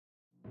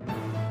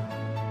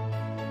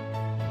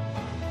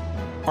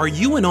Are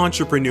you an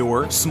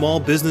entrepreneur, small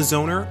business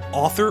owner,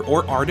 author,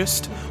 or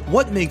artist?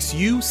 What makes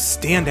you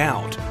stand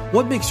out?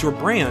 What makes your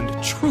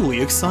brand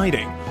truly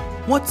exciting?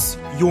 What's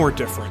your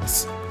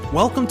difference?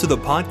 Welcome to the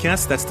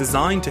podcast that's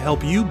designed to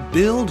help you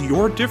build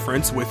your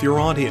difference with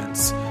your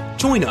audience.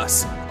 Join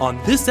us on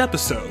this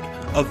episode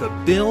of the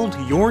Build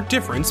Your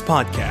Difference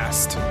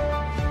podcast.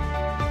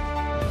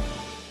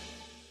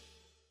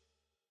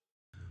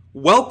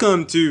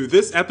 Welcome to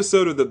this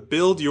episode of the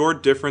Build Your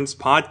Difference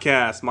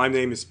podcast. My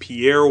name is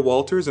Pierre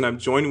Walters, and I'm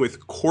joined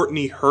with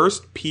Courtney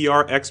Hurst,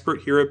 PR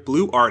expert here at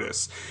Blue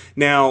Artists.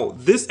 Now,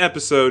 this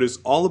episode is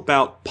all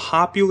about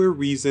popular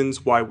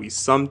reasons why we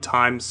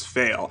sometimes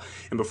fail.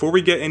 And before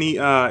we get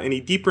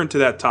any deeper into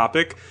that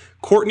topic,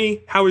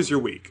 Courtney, how was your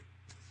week?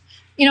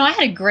 You know, I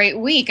had a great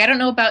week. I don't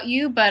know about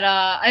you, but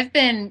I've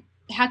been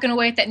hacking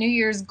away at that New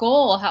Year's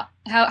goal. How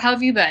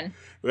have you been?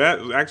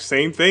 That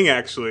same thing,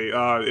 actually.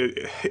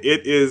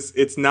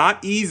 It's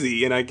not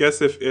easy, and I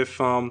guess if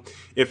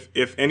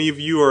any of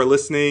you are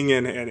listening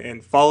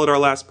and followed our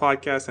last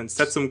podcast and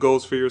set some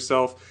goals for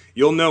yourself,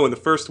 you'll know in the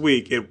first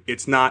week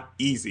it's not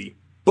easy.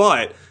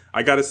 But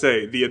I got to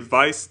say, the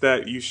advice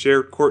that you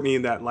shared, Courtney,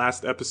 in that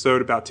last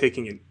episode about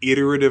taking an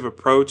iterative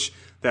approach,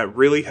 that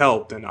really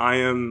helped, and I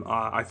am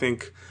I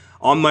think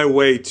on my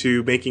way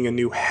to making a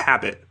new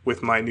habit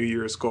with my New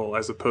Year's goal,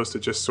 as opposed to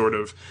just sort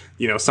of,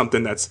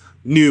 something that's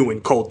new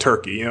and cold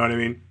turkey. You know what I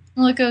mean?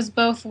 Well, it goes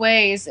both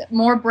ways.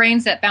 More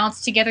brains that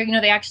bounce together.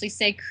 They actually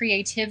say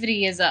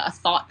creativity is a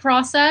thought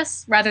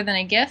process rather than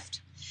a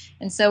gift.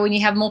 And so when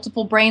you have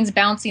multiple brains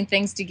bouncing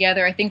things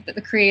together, I think that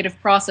the creative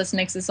process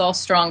makes us all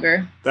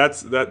stronger.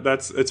 That's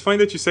it's funny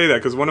that you say that,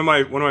 because one of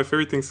my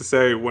favorite things to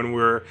say when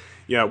we're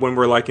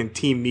like in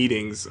team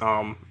meetings,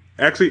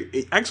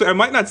 Actually, I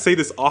might not say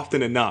this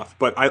often enough,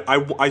 but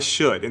I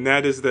should, and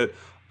that is that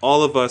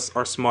all of us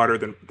are smarter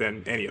than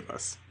any of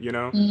us,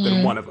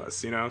 than one of us,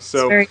 So it's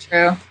very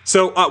true.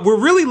 So we're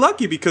really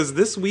lucky, because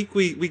this week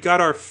we got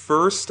our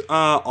first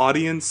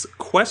audience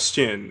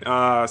question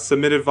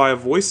submitted via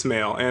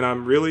voicemail, and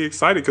I'm really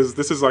excited because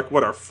this is like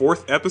our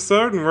fourth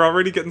episode, and we're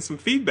already getting some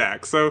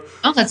feedback. So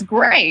that's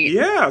great.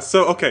 Yeah.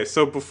 So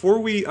before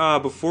we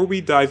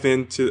dive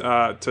into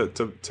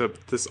to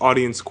this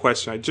audience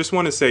question, I just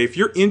want to say, if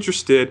you're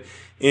interested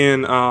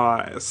in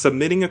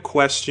submitting a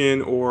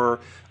question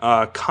or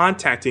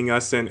contacting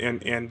us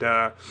and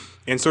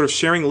sort of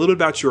sharing a little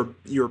about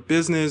your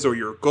business or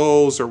your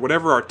goals or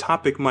whatever our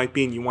topic might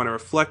be, and you want to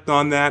reflect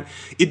on that,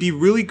 it'd be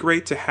really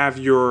great to have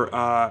your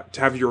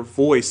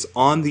voice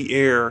on the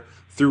air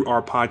through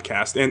our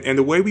podcast. And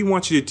the way we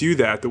want you to do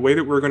that, the way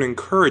that we're going to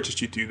encourage you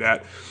to do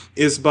that,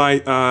 is by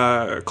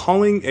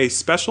calling a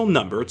special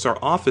number. It's our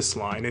office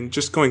line, and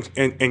just going to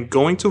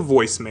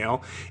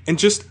voicemail and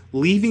just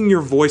leaving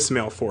your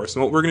voicemail for us.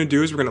 And what we're going to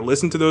do is we're going to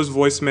listen to those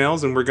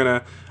voicemails, and we're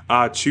going to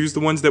choose the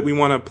ones that we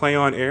want to play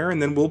on air,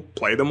 and then we'll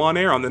play them on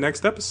air on the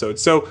next episode.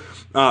 So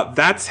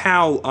that's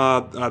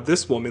how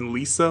this woman,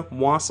 Lisa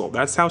Wassel,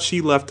 that's how she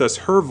left us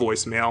her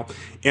voicemail.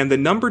 And the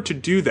number to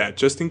do that,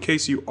 just in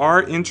case you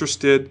are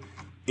interested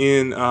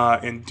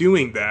in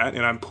doing that,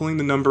 and I'm pulling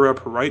the number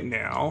up right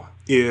now,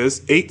 is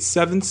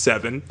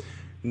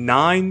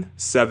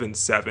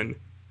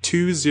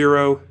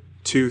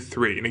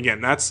 877-977-2023. And again,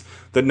 that's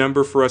the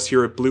number for us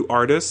here at Blue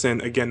Artists.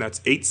 And again,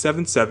 that's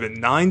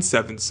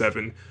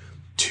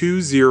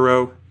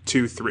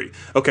 877-977-2023.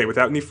 Okay,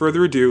 without any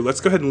further ado, let's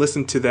go ahead and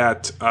listen to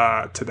that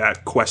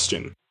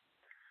question.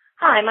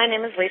 Hi, my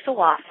name is Lisa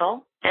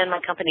Wassel, and my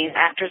company is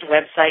Actors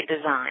Website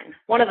Design.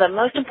 One of the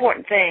most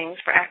important things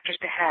for actors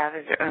to have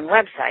is their own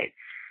website.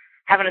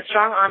 Having a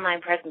strong online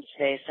presence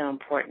today is so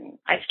important.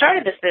 I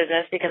started this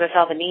business because I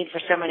saw the need for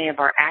so many of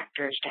our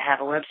actors to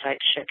have a website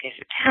to showcase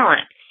their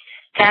talent.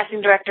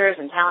 Casting directors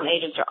and talent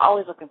agents are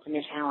always looking for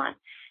new talent.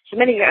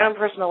 Submitting your own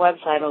personal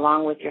website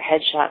along with your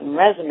headshot and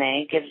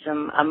resume gives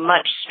them a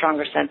much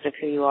stronger sense of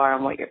who you are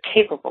and what you're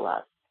capable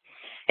of.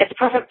 It's the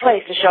perfect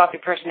place to show off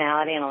your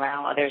personality and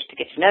allow others to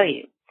get to know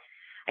you.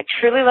 I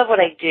truly love what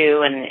I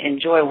do and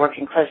enjoy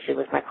working closely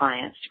with my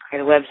clients to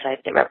create a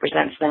website that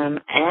represents them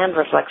and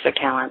reflects their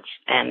talents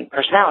and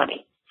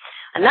personality.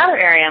 Another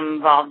area I'm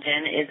involved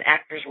in is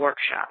actors'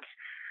 workshops.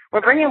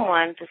 We're bringing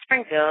one to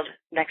Springfield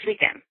next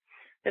weekend.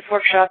 This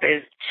workshop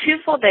is 2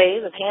 full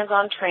days of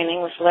hands-on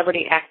training with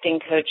celebrity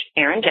acting coach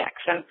Aaron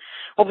Jackson.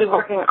 We'll be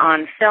working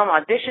on film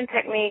audition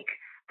technique,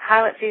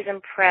 pilot season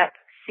prep,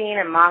 scene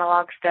and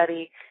monologue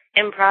study,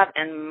 improv,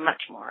 and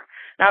much more.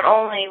 Not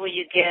only will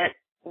you get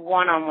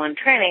one-on-one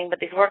training, but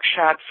these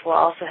workshops will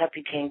also help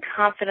you gain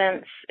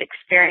confidence,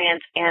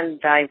 experience, and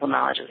valuable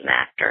knowledge as an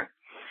actor.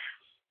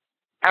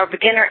 Our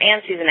beginner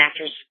and seasoned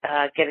actors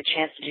get a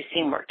chance to do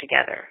scene work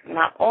together.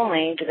 Not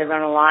only do they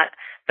learn a lot,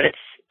 but it's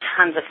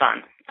tons of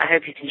fun. I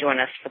hope you can join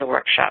us for the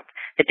workshop.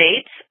 The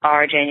dates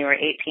are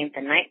January 18th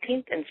and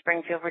 19th in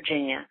Springfield,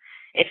 Virginia.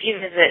 If you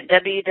visit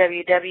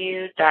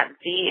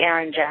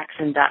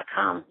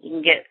www.theaaronjackson.com,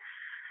 you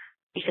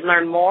can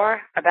learn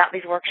more about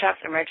these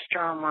workshops and register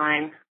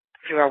online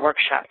through our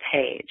workshop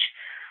page.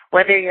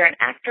 Whether you're an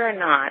actor or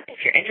not,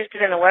 if you're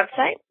interested in the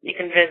website, you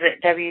can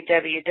visit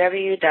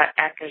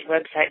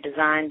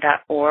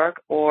www.actorswebsitedesign.org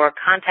or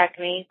contact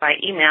me by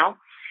email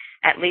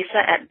at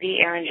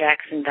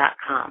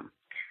lisa@theerinjackson.com.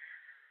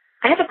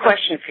 I have a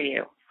question for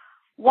you.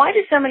 Why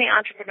do so many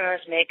entrepreneurs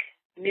make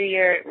New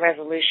Year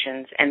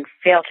resolutions and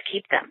fail to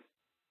keep them?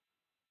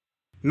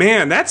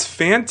 Man, that's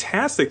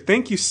fantastic.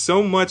 Thank you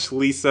so much,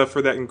 Lisa,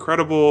 for that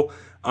incredible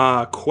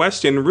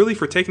question, really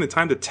for taking the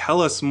time to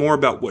tell us more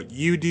about what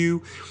you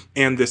do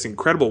and this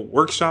incredible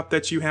workshop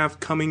that you have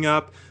coming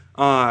up.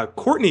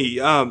 Courtney,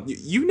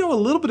 you know a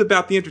little bit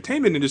about the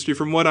entertainment industry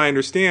from what I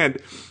understand.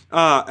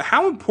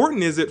 How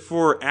important is it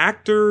for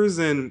actors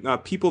and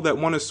people that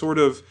want to sort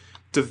of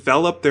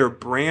develop their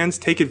brands,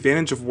 take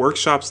advantage of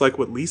workshops like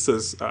what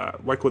Lisa's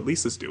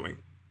doing?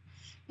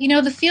 You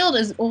know, the field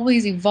is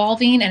always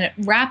evolving and it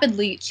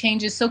rapidly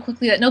changes so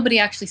quickly that nobody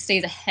actually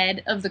stays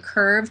ahead of the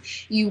curve.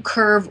 You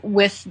curve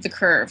with the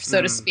curve, so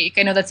to speak.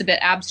 I know that's a bit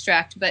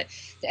abstract, but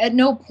at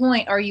no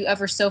point are you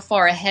ever so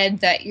far ahead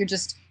that you're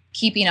just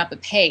keeping up a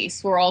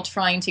pace. We're all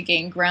trying to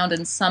gain ground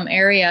in some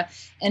area,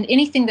 and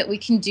anything that we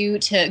can do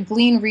to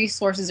glean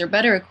resources or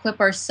better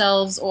equip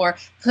ourselves or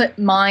put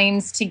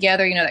minds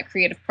together, you know, that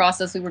creative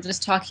process we were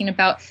just talking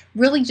about,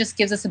 really just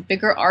gives us a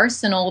bigger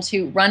arsenal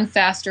to run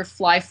faster,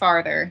 fly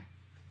farther.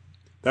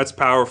 That's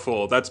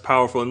powerful. That's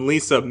powerful. And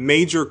Lisa,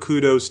 major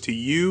kudos to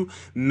you.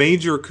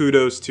 Major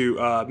kudos to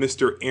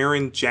Mr.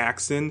 Aaron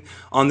Jackson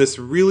on this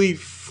really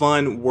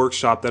fun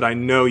workshop that I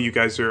know you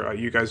guys are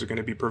going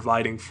to be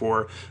providing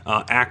for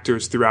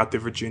actors throughout the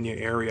Virginia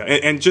area.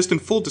 And just in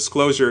full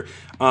disclosure,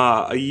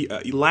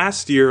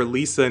 last year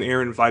Lisa and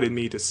Aaron invited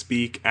me to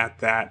speak at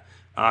that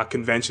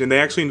convention, and they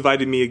actually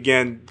invited me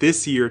again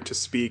this year to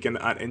speak,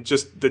 and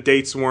just the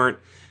dates weren't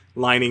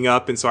lining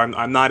up, and so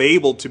I'm not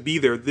able to be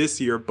there this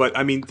year. But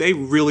I mean, they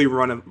really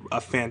run a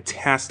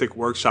fantastic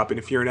workshop. And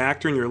if you're an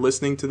actor and you're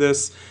listening to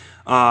this,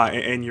 or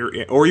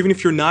even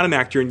if you're not an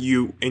actor and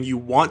you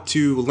want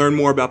to learn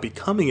more about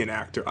becoming an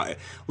actor,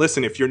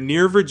 listen, if you're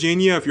near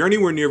Virginia, if you're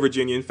anywhere near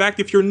Virginia, in fact,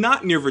 if you're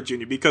not near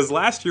Virginia, because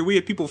last year we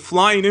had people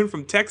flying in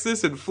from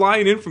Texas and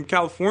flying in from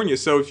California.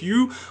 So if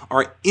you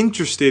are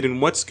interested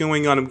in what's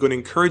going on, I'm going to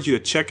encourage you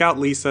to check out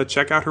Lisa,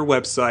 check out her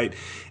website,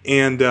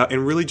 and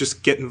really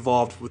just get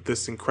involved with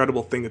this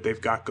incredible thing that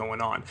they've got going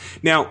on.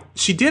 Now,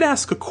 she did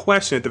ask a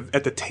question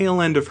at the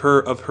tail end of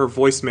her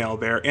voicemail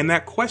there, and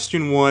that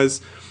question was,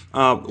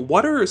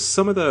 what are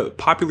some of the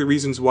popular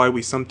reasons why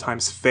we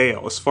sometimes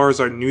fail as far as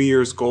our New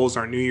Year's goals,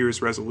 our New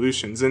Year's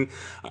resolutions? And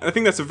I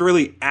think that's a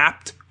really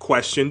apt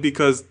question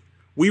because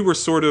we were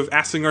sort of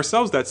asking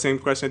ourselves that same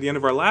question at the end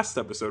of our last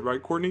episode,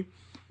 right, Courtney?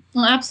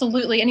 Well,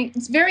 absolutely. And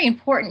it's very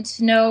important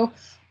to know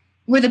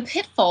where the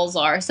pitfalls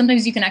are.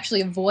 Sometimes you can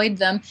actually avoid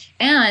them.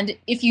 And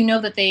if you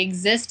know that they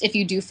exist, if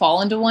you do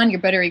fall into one,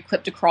 you're better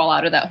equipped to crawl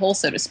out of that hole,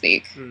 so to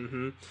speak.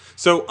 Mm-hmm.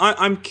 So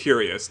I'm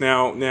curious.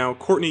 Now,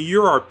 Courtney,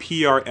 you're our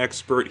PR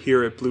expert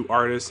here at Blue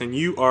Artists, and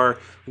you are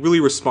really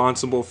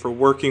responsible for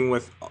working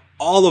with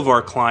all of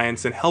our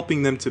clients and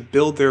helping them to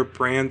build their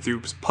brand through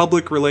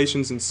public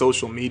relations and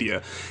social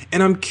media.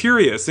 And I'm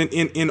curious,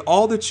 in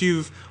all that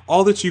you've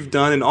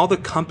done and all the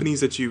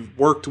companies that you've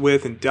worked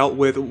with and dealt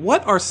with,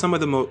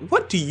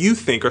 what do you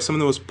think are some of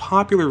the most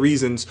popular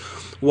reasons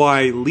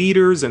why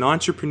leaders and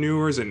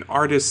entrepreneurs and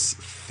artists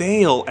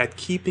fail at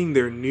keeping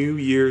their New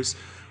Year's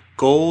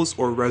goals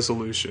or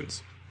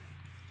resolutions?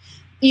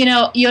 You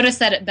know, Yoda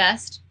said it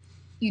best.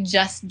 You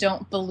just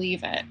don't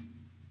believe it.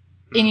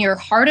 In your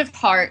heart of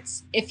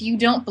hearts, if you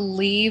don't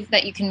believe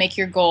that you can make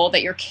your goal,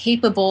 that you're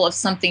capable of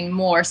something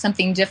more,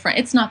 something different,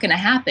 it's not going to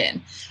happen.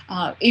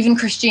 Even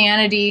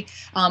Christianity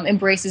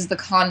embraces the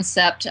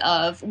concept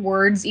of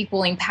words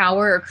equaling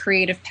power or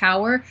creative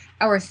power.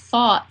 Our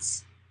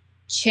thoughts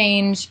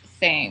change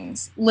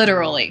things,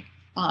 literally,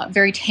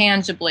 very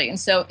tangibly. And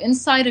so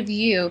inside of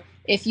you,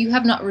 if you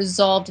have not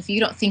resolved, if you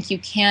don't think you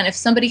can, if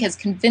somebody has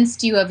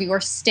convinced you of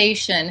your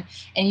station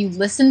and you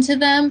listen to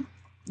them,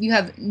 you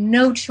have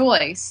no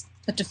choice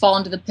but to fall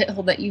into the pit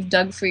hole that you've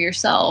dug for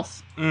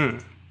yourself.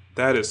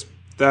 That is.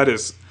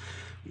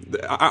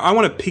 I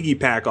want to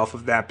piggyback off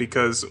of that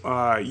because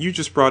you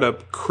just brought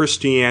up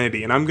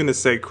Christianity, and I'm going to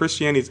say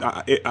Christianity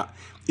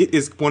it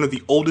is one of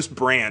the oldest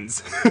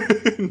brands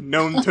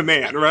known to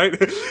man, right?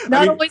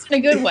 Not always in a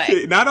good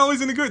way. Not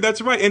always in a good.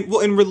 That's right.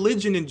 And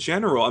religion in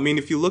general. I mean,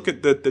 if you look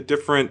at the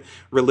different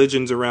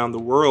religions around the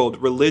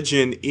world,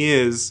 religion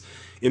is,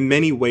 in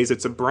many ways,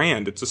 it's a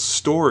brand. It's a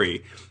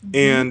story,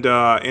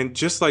 and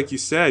just like you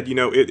said, you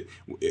know,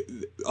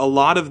 a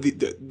lot of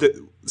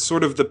the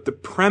sort of the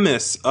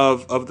premise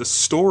of the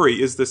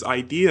story is this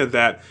idea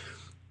that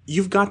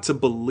you've got to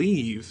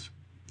believe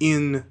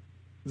in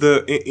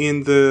the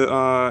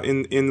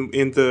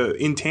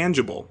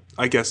intangible,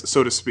 I guess,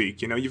 so to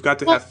speak. You know, you've got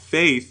to have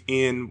faith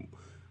in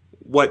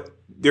what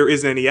there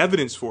isn't any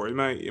evidence for. Am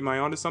I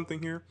onto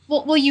something here?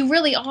 Well, you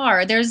really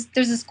are. There's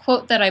this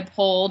quote that I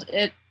pulled.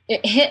 It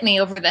hit me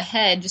over the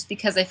head just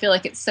because I feel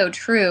like it's so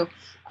true.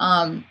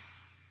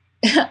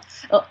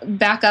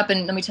 back up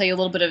and let me tell you a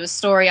little bit of a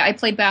story. I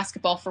played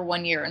basketball for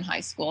 1 year in high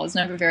school. I was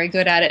never very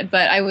good at it,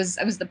 but I was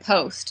the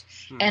post.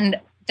 And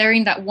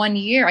during that 1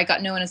 year, I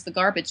got known as the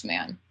garbage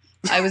man.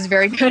 I was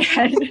very good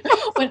at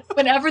it.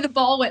 Whenever the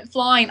ball went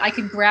flying, I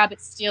could grab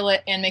it, steal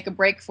it, and make a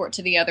break for it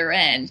to the other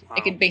end. Wow. I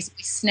could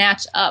basically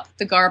snatch up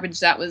the garbage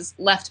that was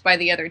left by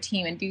the other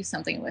team and do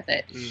something with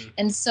it.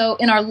 And so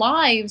in our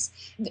lives,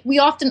 we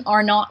often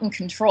are not in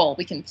control.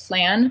 We can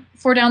plan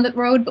for down the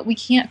road, but we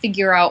can't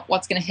figure out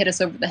what's going to hit us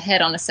over the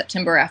head on a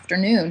September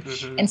afternoon.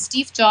 And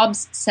Steve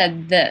Jobs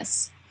said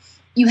this: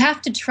 you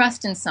have to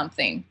trust in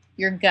something,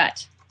 your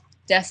gut,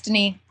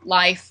 destiny,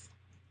 life,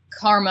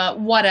 karma,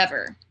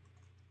 whatever.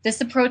 This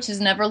approach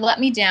has never let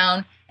me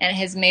down, and it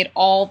has made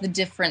all the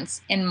difference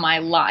in my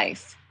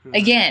life.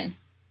 Again,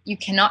 you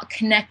cannot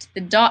connect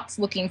the dots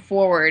looking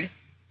forward.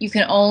 You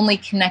can only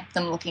connect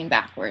them looking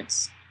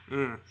backwards.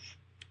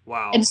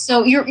 Wow. And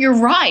so you're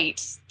right.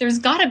 There's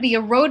got to be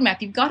a roadmap.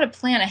 You've got to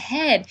plan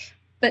ahead.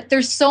 But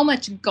there's so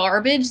much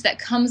garbage that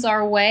comes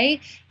our way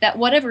that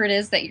whatever it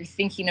is that you're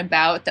thinking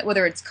about, that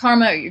whether it's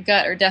karma or your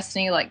gut or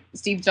destiny, like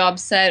Steve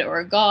Jobs said,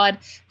 or God,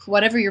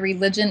 whatever your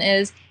religion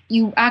is,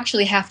 you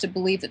actually have to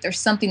believe that there's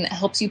something that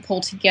helps you pull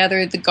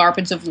together the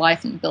garbage of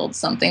life and build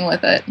something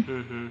with it.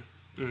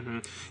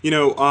 You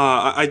know,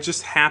 I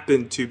just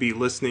happened to be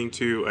listening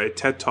to a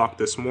TED Talk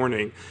this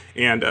morning,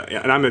 and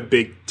I'm a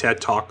big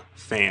TED Talk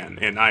fan.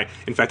 And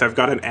in fact, I've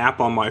got an app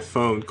on my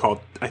phone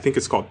I think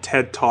it's called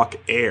TED Talk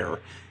Air.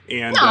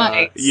 And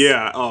nice.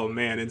 Yeah, oh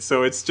man. And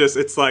so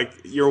it's like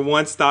your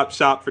one-stop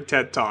shop for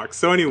TED Talks.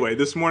 So anyway,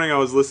 this morning I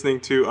was listening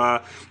to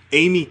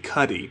Amy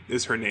Cuddy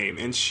is her name,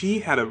 and she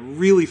had a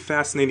really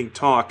fascinating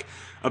talk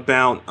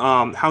about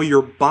how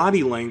your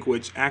body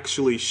language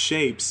actually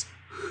shapes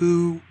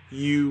who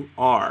you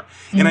are.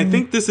 And I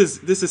think this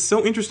is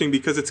so interesting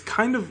because it's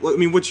kind of, I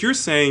mean, what you're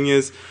saying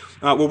is,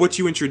 what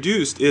you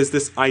introduced is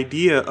this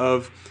idea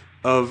of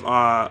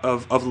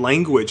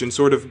language and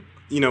sort of,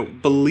 you know,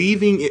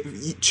 believing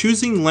it,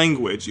 choosing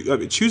language,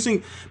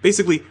 choosing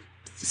basically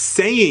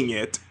saying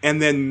it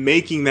and then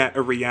making that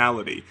a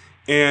reality.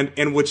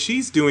 And what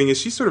she's doing is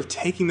she's sort of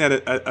taking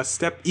that a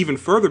step even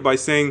further by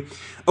saying,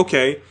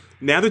 okay,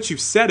 now that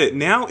you've said it,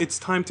 now it's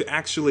time to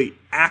actually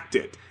act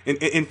it. And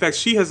in fact,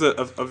 she has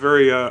a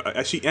very,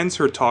 she ends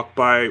her talk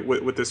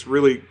with this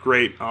really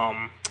great,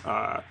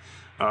 I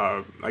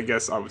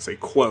guess I would say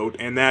quote,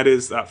 and that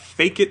is,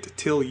 fake it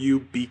till you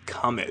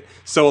become it.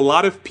 So a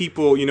lot of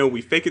people, you know,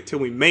 we fake it till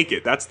we make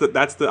it. That's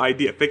the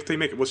idea. Fake it till you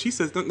make it. Well, she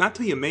says not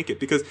till you make it,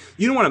 because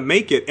you don't want to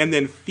make it and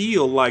then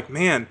feel like,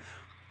 man,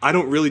 I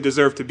don't really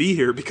deserve to be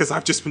here because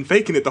I've just been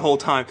faking it the whole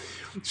time.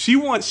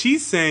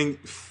 She's saying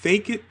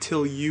fake it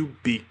till you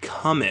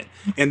become it.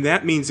 And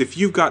that means if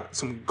you've got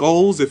some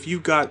goals, if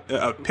you've got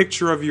a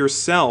picture of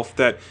yourself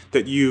that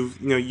you've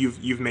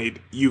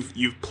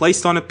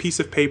placed on a piece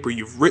of paper,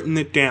 you've written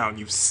it down,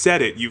 you've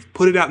said it, you've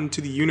put it out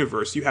into the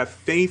universe, you have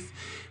faith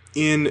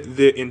in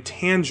the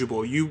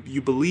intangible,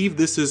 you believe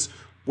this is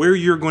where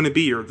you're going to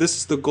be, or this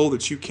is the goal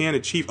that you can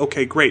achieve.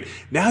 Okay, great.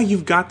 Now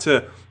you've got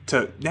to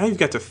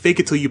fake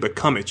it till you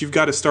become it. You've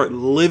got to start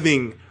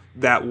living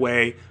that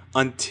way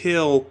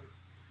until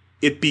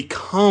it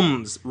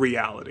becomes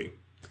reality.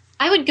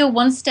 I would go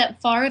one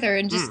step farther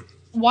and just,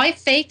 why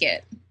fake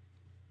it?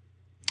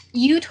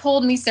 You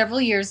told me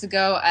several years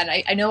ago, and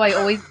I know I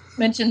always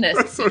mention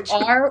this, you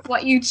are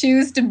what you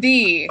choose to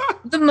be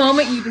the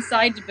moment you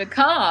decide to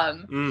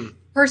become.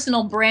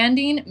 Personal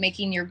branding,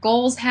 making your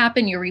goals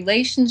happen, your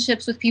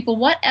relationships with people,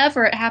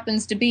 whatever it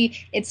happens to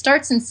be, it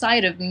starts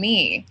inside of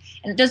me.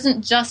 And it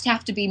doesn't just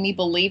have to be me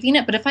believing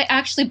it, but if I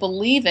actually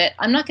believe it,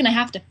 I'm not going to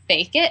have to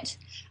fake it.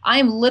 I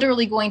am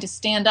literally going to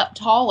stand up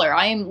taller.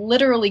 I am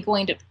literally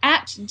going to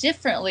act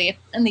differently. If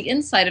in the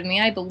inside of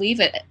me, I believe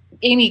it.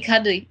 Amy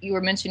Cuddy, you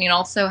were mentioning,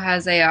 also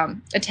has a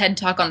TED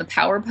Talk on the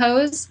power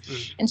pose.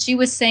 And she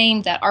was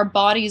saying that our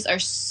bodies are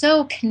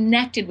so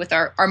connected with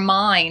our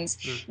minds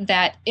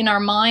that in our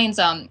minds,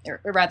 or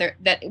rather,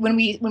 that when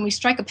we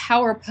strike a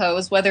power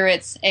pose, whether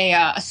it's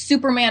a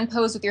Superman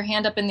pose with your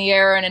hand up in the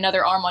air and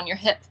another arm on your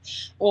hip,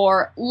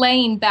 or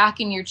laying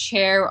back in your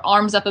chair,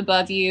 arms up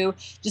above you,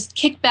 just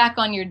kick back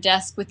on your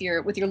desk with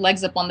your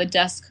legs up on the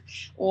desk,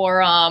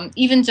 or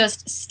even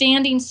just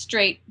standing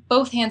straight,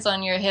 both hands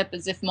on your hip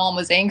as if mom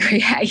was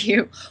angry at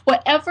you.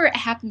 Whatever it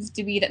happens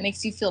to be that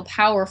makes you feel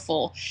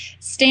powerful,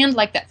 stand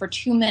like that for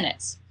 2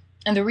 minutes.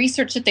 And the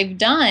research that they've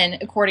done,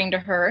 according to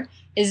her,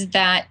 is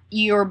that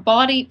your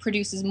body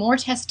produces more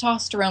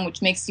testosterone,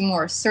 which makes you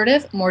more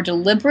assertive, more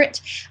deliberate,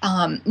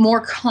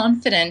 more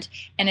confident,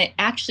 and it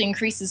actually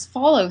increases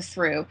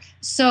follow-through.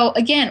 So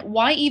again,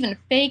 why even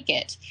fake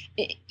it?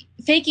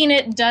 Faking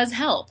it does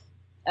help,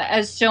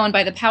 as shown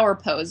by the power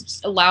pose,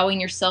 just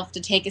allowing yourself to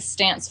take a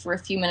stance for a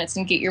few minutes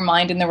and get your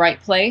mind in the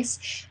right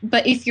place.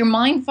 But if your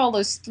mind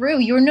follows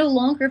through, you're no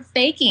longer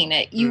faking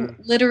it. You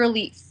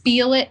literally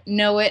feel it,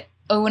 know it,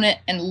 own it,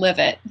 and live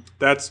it.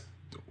 That's,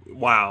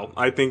 wow.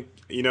 I think,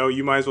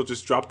 you might as well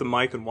just drop the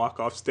mic and walk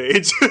off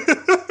stage.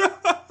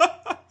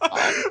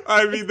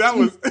 I mean, that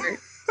was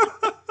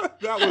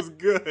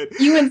good.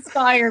 You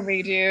inspire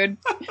me, dude.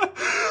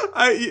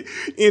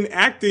 In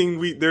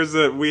acting, there's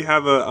a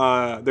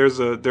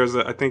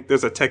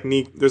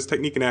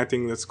technique in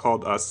acting that's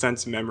called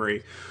sense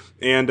memory,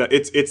 and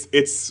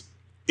it's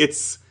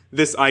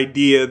this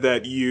idea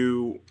that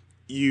you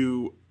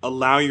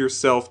allow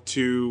yourself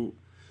to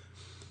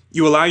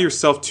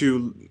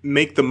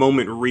make the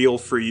moment real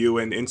for you,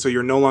 and so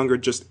you're no longer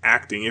just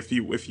acting. If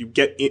you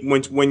get it,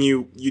 when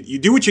you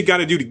do what you got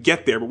to do to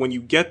get there, but when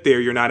you get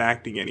there, you're not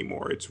acting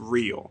anymore. It's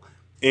real,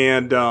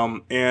 and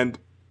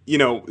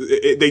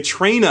they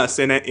train us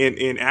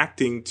in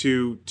acting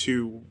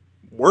to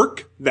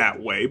work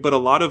that way, but a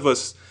lot of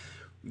us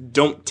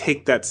don't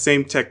take that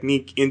same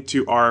technique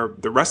into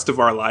the rest of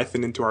our life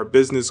and into our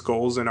business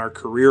goals and our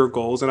career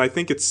goals, and I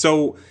think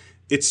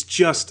it's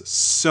just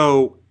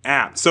so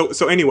apt. So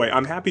anyway,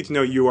 I'm happy to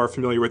know you are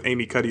familiar with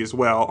Amy Cuddy as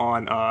well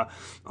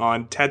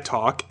on TED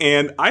Talk,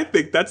 and I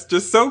think that's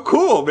just so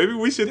cool. Maybe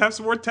we should have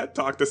some more TED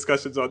Talk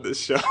discussions on this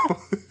show.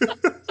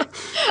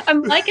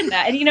 I'm liking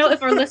that. And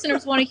if our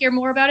listeners want to hear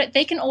more about it,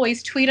 they can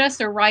always tweet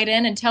us or write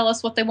in and tell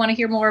us what they want to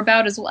hear more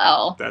about as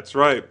well. That's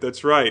right.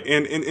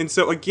 And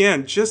so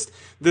again, just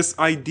this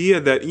idea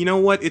that, you know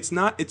what, it's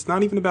not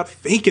even about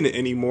faking it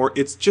anymore.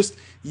 It's just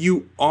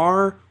you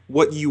are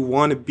what you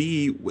want to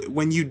be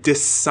when you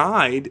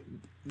decide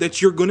that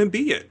you're going to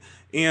be it.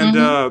 And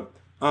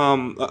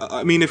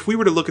I mean, if we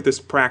were to look at this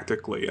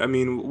practically, I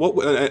mean,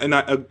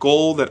 a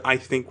goal that I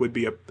think would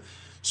be a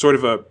sort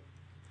of a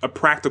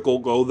practical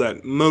goal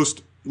that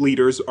most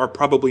leaders are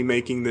probably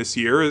making this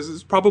year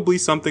is probably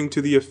something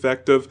to the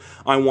effect of,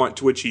 I want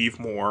to achieve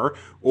more,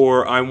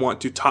 or I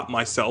want to top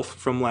myself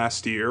from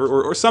last year,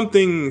 or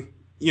something,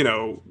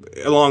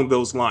 along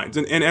those lines.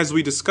 And as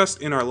we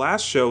discussed in our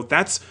last show,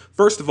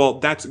 first of all,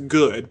 that's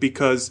good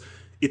because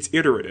it's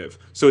iterative.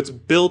 So it's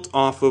built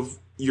off of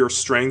your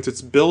strengths.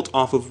 It's built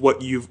off of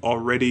what you've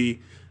already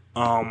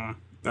achieved.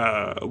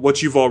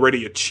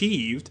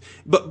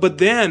 But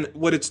then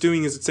what it's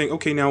doing is it's saying,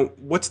 okay, now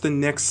what's the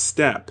next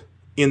step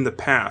in the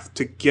path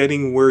to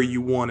getting where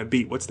you want to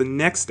be? What's the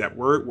next step?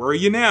 Where are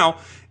you now?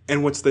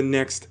 And what's the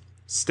next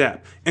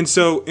step? And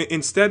so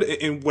instead,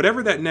 in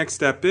whatever that next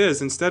step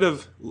is, instead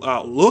of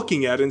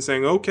looking at it and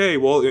saying, okay,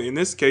 well, in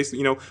this case,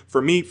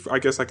 for me, I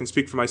guess I can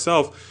speak for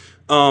myself.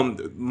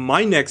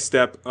 My next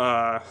step,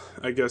 okay,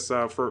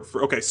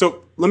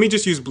 so let me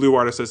just use Blue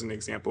Artist as an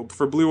example.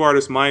 For Blue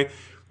Artist,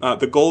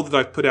 the goal that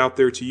I've put out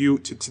there to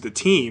the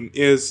team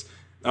is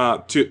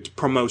to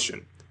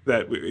promotion.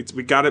 That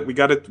we got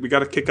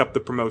to kick up the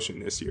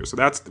promotion this year. So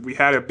we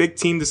had a big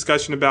team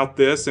discussion about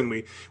this, and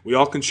we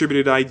all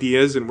contributed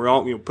ideas, and we're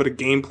all put a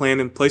game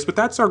plan in place. But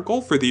that's our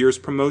goal for the year is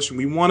promotion.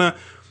 We want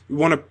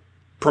to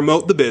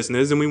promote the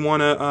business, and we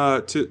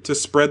want to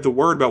spread the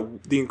word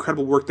about the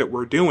incredible work that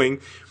we're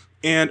doing.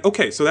 And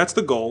okay, so that's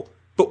the goal.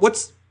 But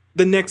what's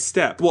the next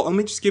step? Well, let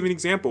me just give you an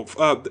example.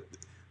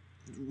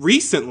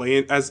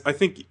 Recently, as I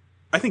think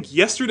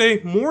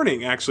yesterday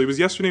morning, actually, it was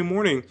yesterday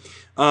morning,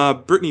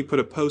 Brittany put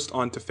a post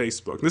onto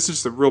Facebook. This is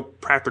just a real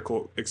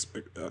practical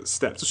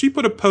step. So she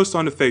put a post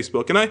onto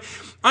Facebook, and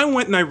I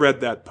went and I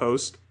read that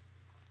post,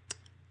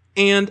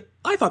 and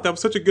I thought that was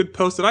such a good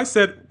post that I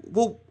said,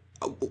 well,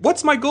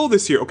 what's my goal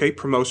this year? Okay,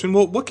 promotion.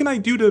 Well, what can I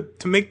do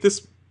to make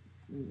this,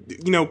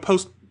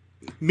 post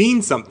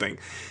mean something?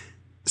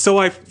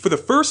 So for the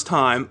first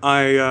time,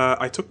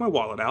 I took my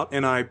wallet out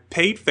and I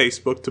paid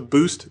Facebook to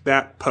boost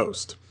that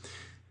post.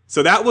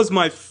 So that was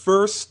my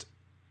first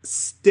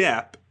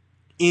step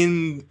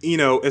in,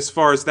 as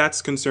far as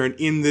that's concerned,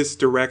 in this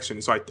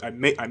direction. So I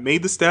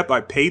made the step,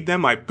 I paid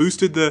them, I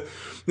boosted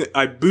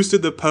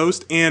the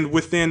post, and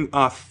within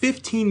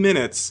 15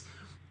 minutes,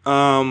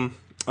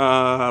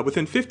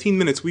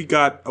 we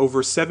got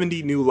over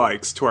 70 new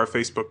likes to our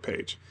Facebook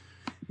page.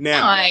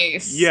 Now,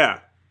 nice.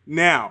 Yeah.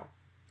 Now,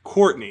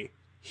 Courtney,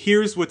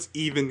 here's what's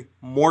even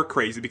more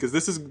crazy, because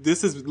this is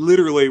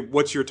literally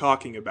what you're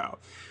talking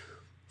about.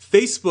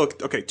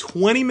 Facebook, okay,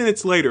 20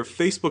 minutes later,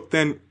 Facebook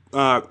then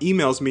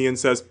emails me and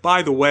says,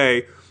 by the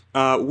way,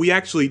 we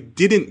actually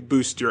didn't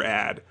boost your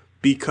ad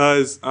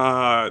because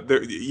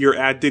your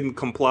ad didn't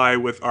comply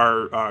with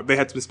our, they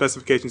had some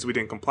specifications, we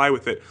didn't comply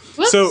with it.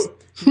 Whoops.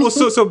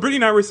 So Brittany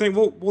and I were saying,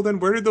 well, then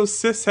where did those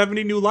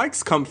 70 new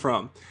likes come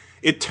from?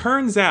 It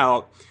turns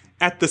out,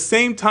 at the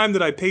same time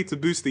that I paid to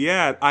boost the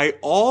ad, I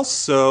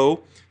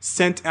also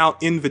sent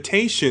out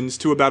invitations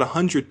to about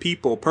 100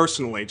 people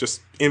personally, just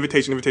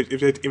invitation. Now,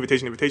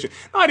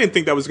 I didn't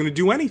think that was going to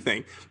do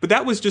anything, but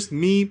that was just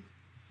me,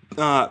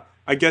 I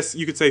guess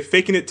you could say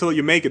faking it till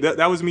you make it.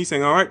 That was me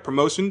saying, all right,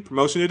 promotion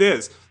it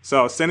is.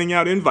 So sending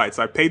out invites.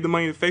 I paid the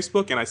money to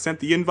Facebook and I sent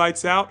the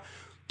invites out.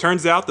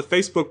 Turns out the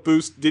Facebook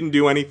boost didn't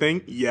do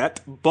anything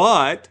yet,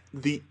 but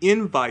the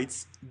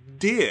invites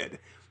did.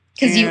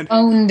 Because you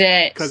owned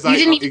it.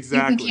 Exactly. You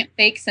can't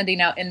fake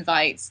sending out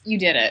invites. You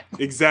did it.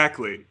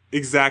 Exactly.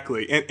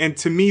 And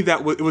to me,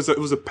 it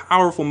was a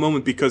powerful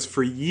moment, because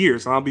for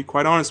years, and I'll be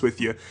quite honest with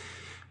you,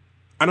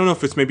 I don't know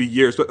if it's maybe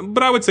years,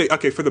 but I would say,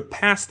 okay, for the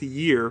past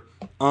year,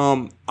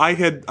 I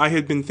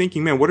had been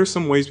thinking, man, what are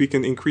some ways we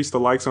can increase the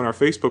likes on our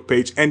Facebook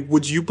page? And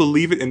would you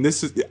believe it? And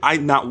this is,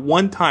 not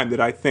one time did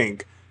I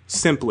think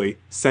simply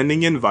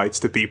sending invites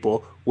to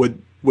people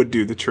would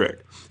do the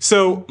trick.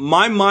 So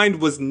my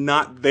mind was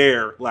not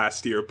there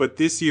last year, but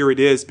this year it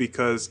is,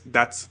 because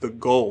that's the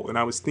goal. And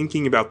I was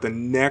thinking about the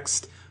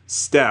next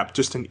step,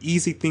 just an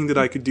easy thing that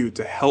I could do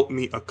to help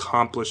me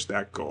accomplish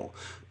that goal.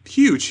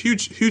 Huge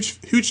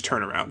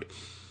turnaround.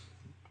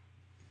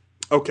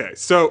 Okay,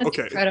 so That's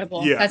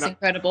incredible. Yeah, that's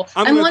incredible.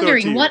 I'm I'm gonna throw it to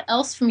wondering, you. what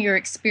else from your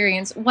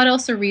experience, what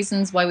else are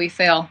reasons why we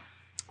fail?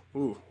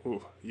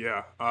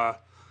 Yeah.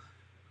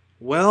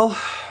 Well,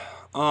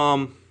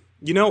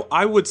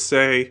 I would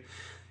say,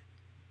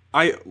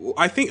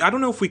 I think, I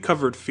don't know if we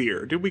covered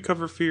fear. Did we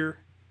cover fear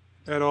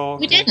at all?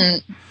 We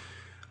didn't.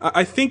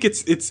 I think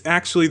it's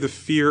actually the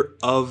fear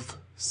of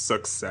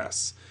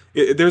success.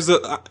 There's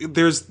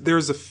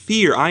a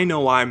fear. I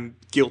know I'm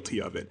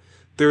guilty of it.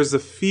 There's a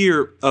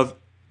fear of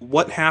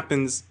what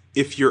happens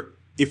if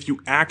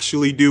you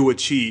actually do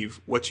achieve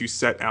what you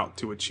set out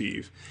to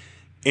achieve.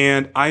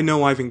 And I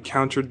know I've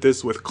encountered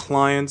this with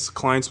clients.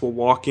 Clients will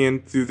walk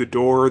in through the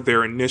door,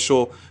 their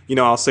initial,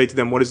 I'll say to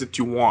them, what is it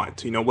you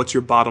want? What's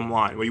your bottom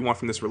line? What do you want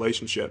from this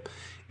relationship?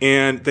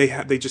 And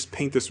they just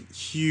paint this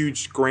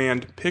huge,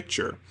 grand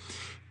picture.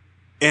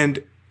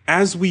 And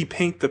as they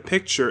paint the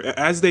picture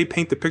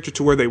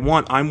to where they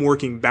want, I'm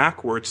working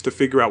backwards to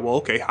figure out, well,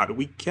 okay, how do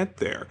we get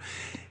there?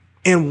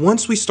 And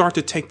once we start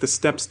to take the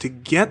steps to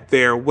get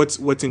there, what's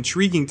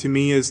intriguing to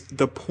me is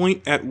the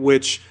point at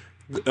which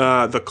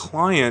the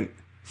client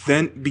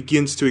then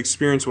begins to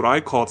experience what I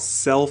call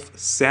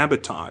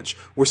self-sabotage,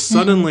 where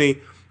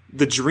suddenly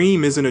the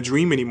dream isn't a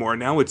dream anymore.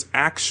 Now it's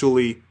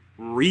actually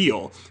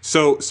real.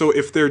 So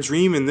if their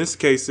dream in this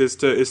case is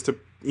to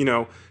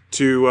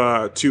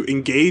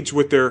engage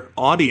with their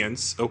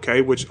audience,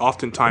 okay, which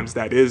oftentimes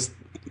that is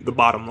the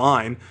bottom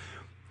line,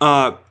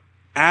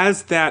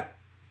 as that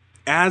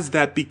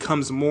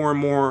becomes more and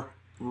more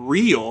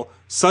real,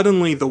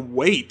 suddenly the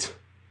weight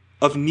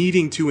of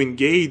needing to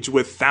engage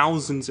with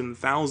thousands and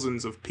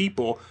thousands of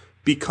people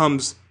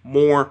becomes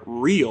more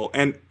real,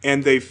 and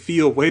they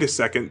feel, wait a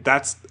second,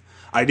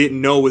 I didn't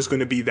know it was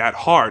going to be that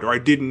hard, or I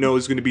didn't know it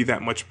was going to be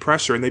that much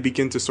pressure, and they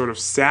begin to sort of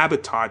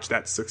sabotage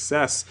that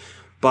success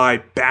by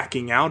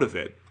backing out of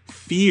it.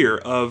 Fear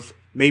of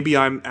maybe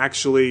I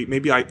actually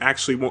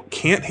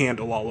can't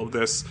handle all of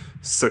this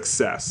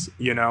success,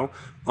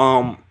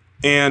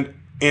 and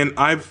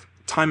I've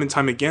time and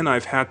time again,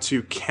 I've had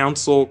to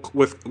counsel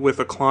with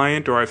a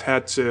client, or I've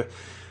had to,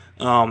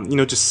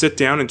 just sit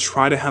down and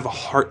try to have a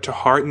heart to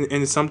heart.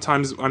 And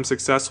sometimes I'm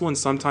successful and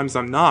sometimes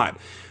I'm not.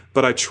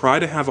 But I try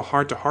to have a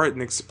heart to heart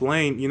and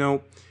explain,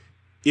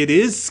 it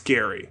is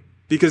scary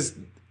because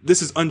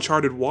this is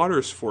uncharted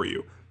waters for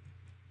you.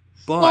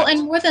 But, well,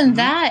 and more than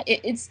that,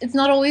 it's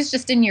not always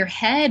just in your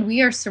head.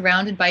 We are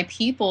surrounded by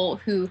people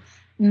who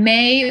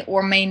may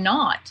or may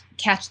not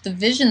catch the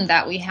vision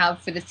that we have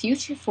for the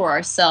future for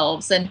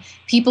ourselves, and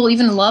people,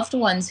 even loved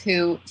ones,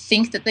 who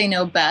think that they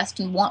know best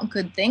and want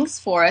good things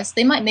for us.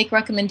 They might make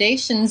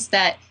recommendations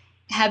that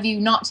have you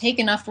not take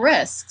enough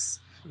risks,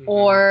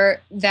 or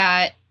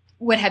that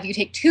would have you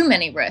take too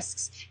many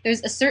risks.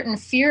 There's a certain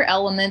fear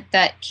element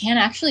that can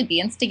actually be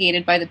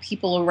instigated by the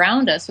people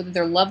around us, whether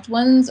they're loved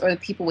ones or the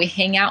people we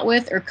hang out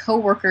with, or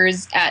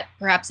coworkers at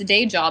perhaps a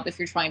day job if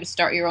you're trying to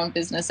start your own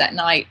business at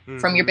night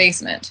from your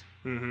basement.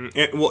 And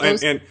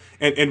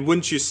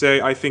wouldn't you say,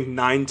 I think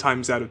 9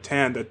 times out of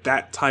 10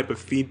 that type of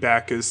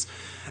feedback is,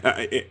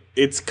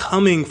 it's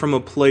coming from a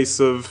place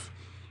of,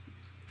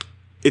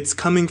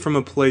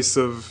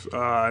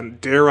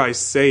 dare I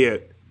say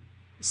it,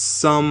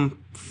 some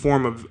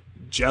form of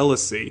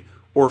jealousy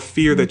or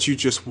fear that you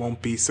just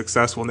won't be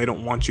successful, and they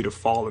don't want you to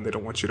fall and they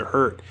don't want you to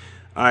hurt.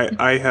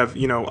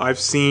 I've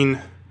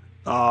seen,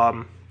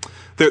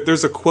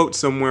 there's a quote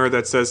somewhere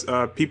that says,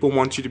 people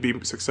want you to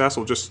be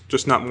successful,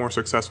 just not more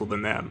successful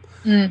than them,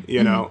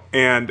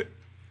 and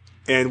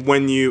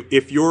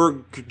if your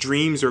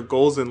dreams or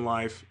goals in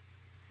life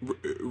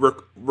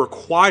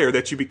require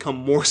that you become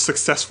more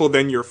successful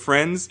than your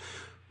friends,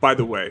 by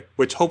the way,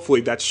 which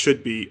hopefully that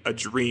should be a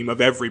dream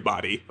of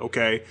everybody.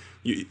 Okay,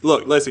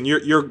 listen,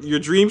 your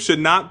dream should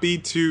not be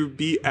to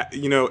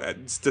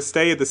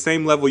stay at the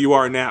same level you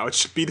are now. It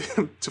should be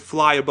to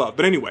fly above.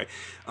 But anyway,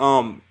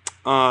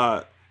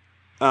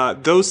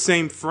 those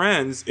same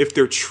friends, if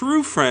they're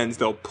true friends,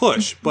 they'll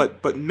push.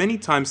 But many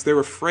times they're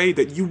afraid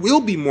that you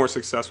will be more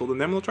successful than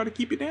them. They'll try to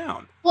keep you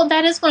down. Well,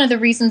 that is one of the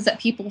reasons that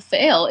people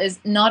fail, is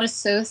not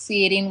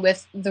associating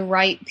with the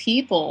right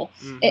people.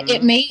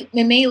 It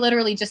may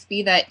literally just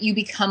be that you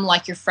become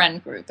like your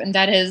friend group, and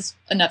that is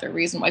another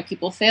reason why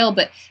people fail.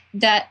 But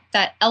that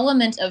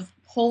element of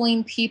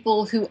pulling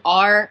people who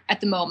are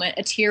at the moment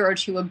a tier or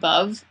two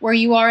above where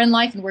you are in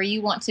life and where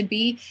you want to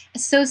be,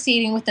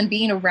 associating with them,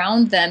 being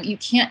around them, you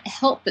can't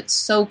help but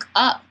soak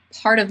up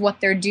part of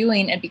what they're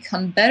doing and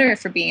become better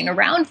for being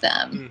around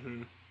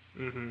them.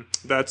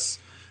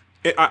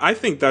 I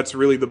think that's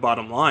really the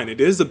bottom line. It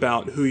is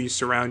about who you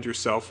surround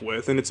yourself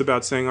with, and it's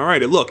about saying, all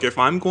right, look, if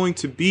I'm going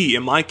to be,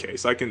 in my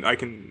case, I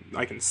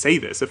can say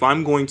this, if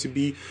I'm going to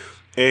be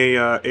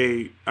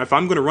if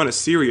I'm going to run a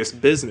serious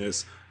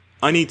business,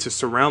 I need to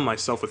surround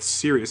myself with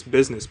serious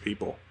business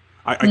people.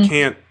 I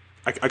can't.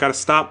 I got to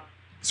stop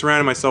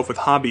surrounding myself with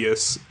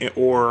hobbyists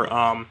or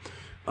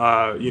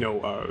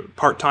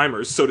part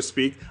timers, so to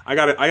speak.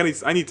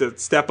 I need to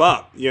step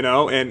up,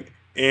 and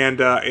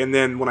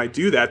then when I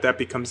do that, that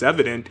becomes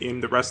evident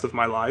in the rest of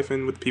my life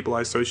and with people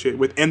I associate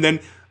with, and then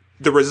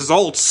the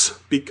results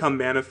become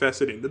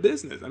manifested in the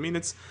business. I mean,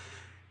 it's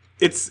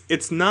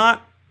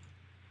not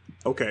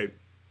okay.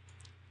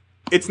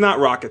 It's not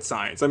rocket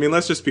science. I mean,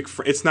 let's just be.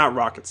 It's not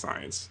rocket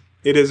science.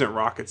 It isn't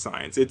rocket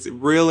science. It's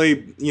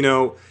really,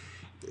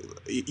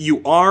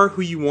 you are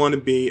who you want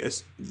to be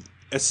as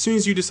soon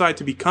as you decide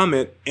to become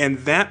it, and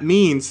that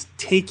means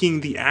taking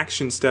the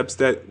action steps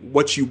that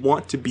what you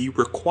want to be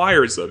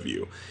requires of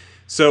you.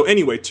 So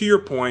anyway, to your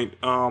point,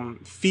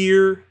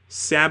 fear,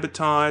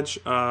 sabotage,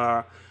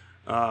 the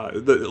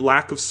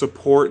lack of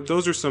support,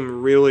 those are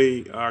some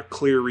really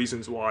clear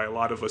reasons why a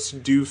lot of us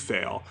do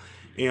fail.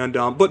 And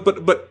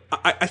but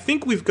I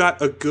think we've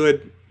got a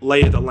good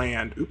lay of the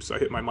land. Oops, I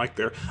hit my mic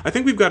there. I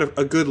think we've got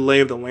a good lay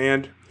of the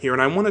land here,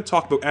 and I want to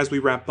talk about, as we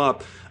wrap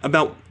up,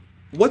 about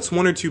what's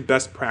one or two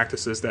best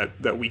practices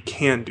that we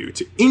can do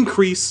to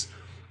increase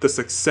the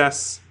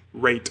success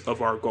rate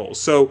of our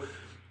goals. So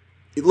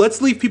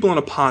let's leave people on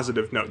a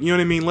positive note. You know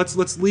what I mean?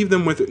 Let's leave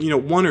them with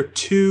one or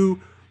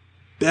two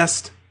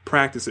best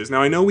practices.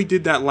 Now I know we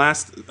did that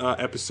last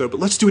episode,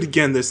 but let's do it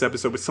again this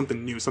episode with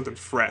something new, something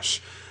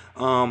fresh.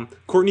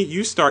 Courtney,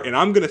 you start, and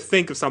I'm going to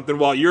think of something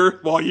while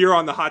you're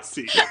on the hot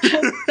seat.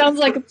 Sounds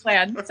like a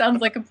plan.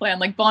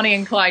 Like Bonnie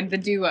and Clyde, the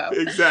duo.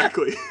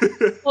 Exactly.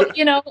 Well,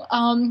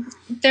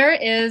 there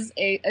is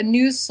a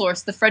news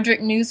source, the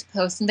Frederick News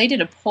Post, and they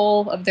did a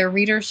poll of their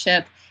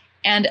readership,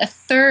 and a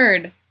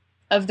third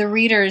of the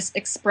readers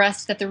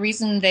expressed that the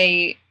reason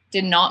they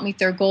did not meet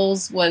their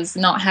goals was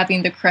not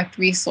having the correct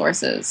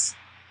resources.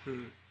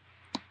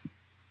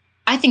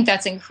 I think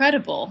that's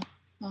incredible.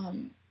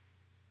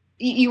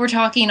 You were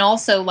talking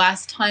also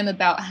last time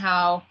about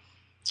how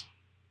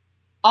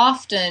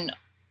often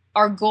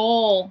our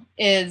goal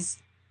is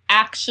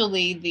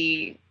actually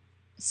the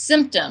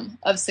symptom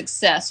of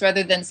success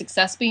rather than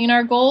success being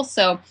our goal.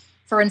 So,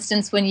 for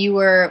instance, when you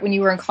were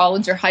in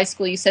college or high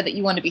school, you said that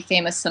you want to be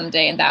famous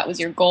someday, and that was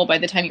your goal by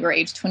the time you were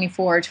age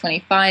 24 or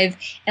 25.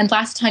 And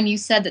last time you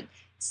said that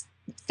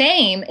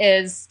fame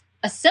is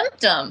a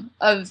symptom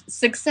of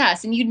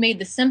success, and you'd made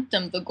the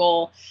symptom the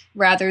goal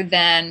rather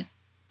than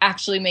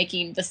actually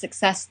making the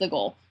success the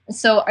goal. And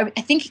so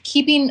I think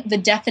keeping the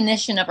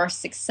definition of our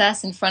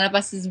success in front of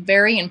us is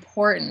very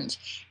important.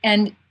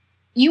 And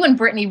you and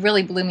Brittany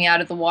really blew me out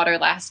of the water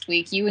last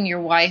week. You and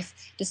your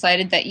wife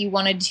decided that you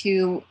wanted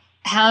to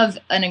have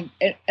a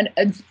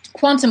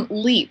quantum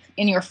leap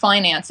in your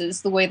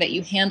finances, the way that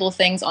you handle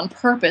things on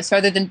purpose,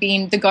 rather than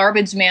being the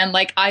garbage man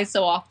like I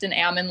so often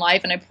am in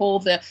life, and I pull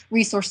the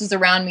resources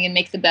around me and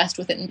make the best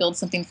with it and build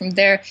something from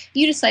there.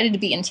 You decided to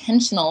be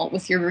intentional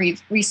with your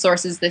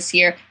resources this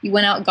year. You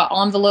went out and got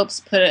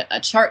envelopes, put a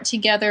chart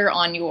together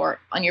on your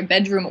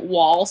bedroom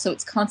wall so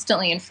it's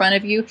constantly in front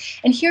of you.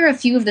 And here are a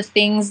few of the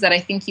things that I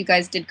think you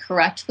guys did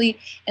correctly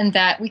and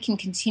that we can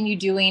continue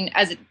doing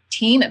as a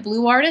team at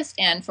Blue Artist,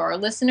 and for our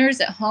listeners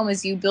at home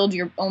as you build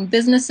your own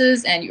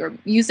businesses and your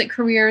music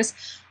careers.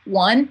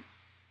 1,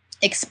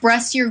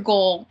 express your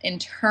goal in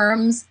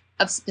terms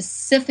of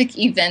specific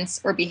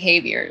events or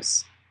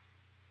behaviors.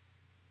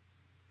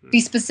 Be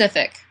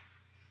specific.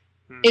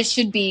 It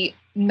should be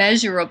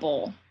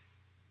measurable.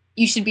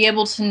 You should be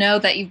able to know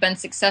that you've been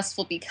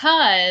successful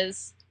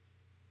because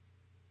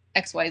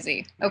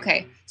XYZ.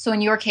 Okay, so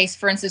in your case,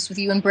 for instance, with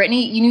you and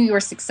Brittany, you knew you were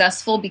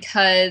successful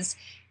because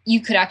you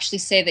could actually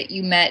say that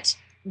you met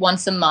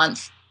once a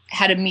month,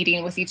 had a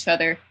meeting with each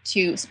other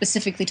to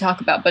specifically talk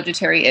about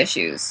budgetary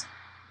issues.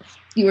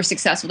 You were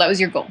successful. That was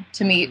your goal,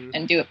 to meet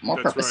and do it more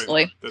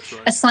purposefully. Right. That's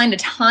right. Assigned a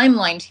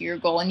timeline to your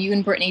goal, and you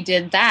and Brittany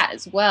did that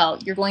as well.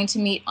 You're going to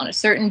meet on a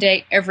certain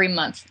day every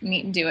month.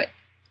 Meet and do it.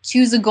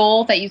 Choose a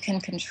goal that you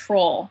can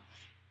control.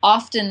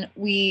 Often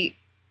we,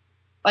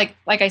 like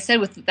I said,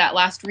 with that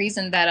last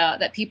reason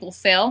that people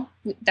fail,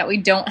 that we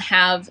don't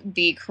have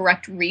the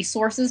correct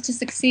resources to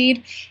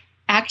succeed.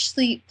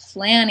 Actually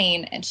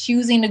planning and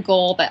choosing a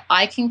goal that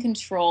I can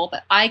control,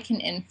 that I can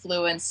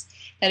influence,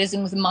 that is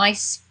in with my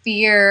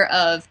sphere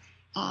of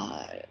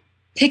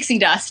pixie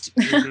dust.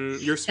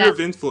 Your sphere of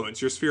influence.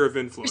 Your sphere of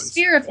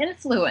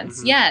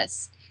influence.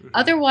 Yes.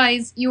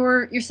 Otherwise,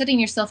 you're setting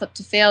yourself up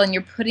to fail, and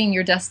you're putting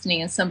your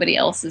destiny in somebody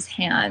else's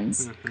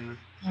hands.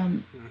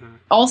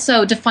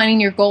 Also,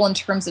 defining your goal in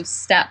terms of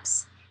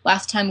steps.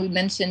 Last time we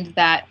mentioned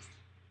that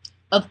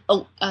of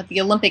the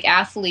Olympic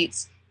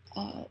athletes.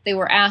 They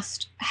were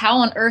asked how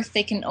on earth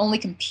they can only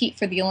compete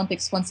for the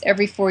Olympics once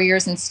every 4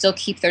 years and still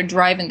keep their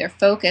drive and their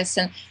focus.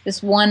 And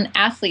this one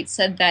athlete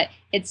said that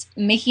it's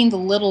making the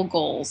little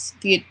goals,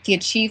 the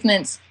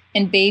achievements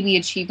and baby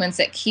achievements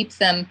that keep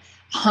them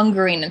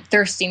hungering and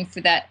thirsting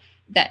for that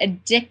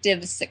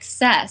addictive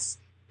success.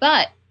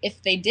 But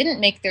if they didn't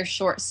make their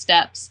short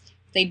steps,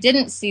 if they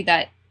didn't see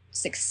that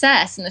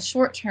success in the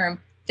short term,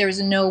 there's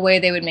no way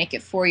they would make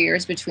it 4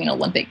 years between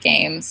Olympic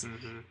Games.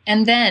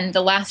 And then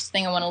the last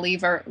thing I want to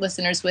leave our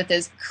listeners with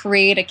is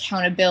create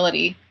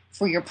accountability.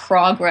 for your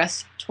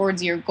progress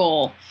towards your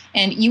goal.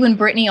 And you and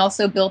Brittany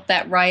also built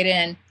that right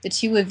in. The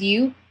two of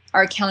you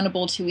are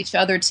accountable to each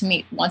other to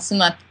meet once a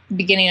month,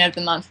 beginning of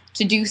the month,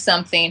 to do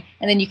something,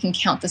 and then you can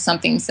count the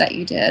somethings that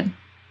you did.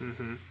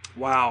 Mm-hmm.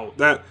 Wow,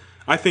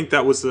 I think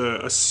that was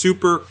a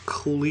super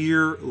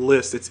clear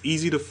list. It's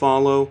easy to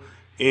follow,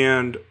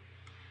 and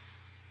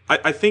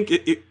I think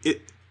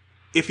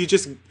if you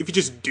just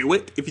do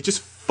it, if you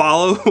just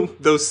follow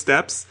those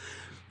steps,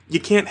 you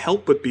can't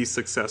help but be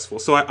successful.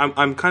 So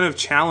I'm kind of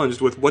challenged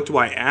with what do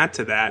I add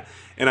to that,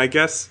 and I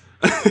guess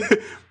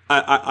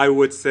I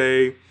would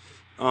say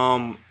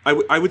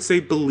I would say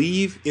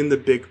believe in the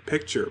big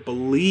picture.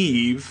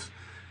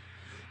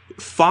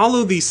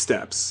 Follow these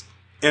steps,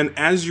 and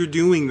as you're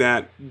doing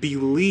that,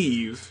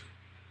 believe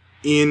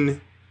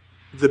in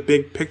the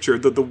big picture,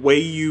 the way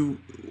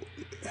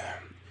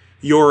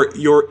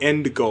your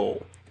end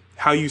goal,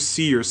 how you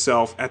see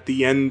yourself at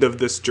the end of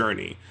this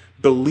journey.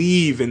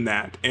 Believe in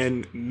that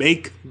and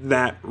make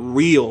that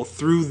real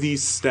through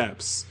these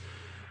steps.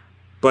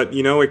 But,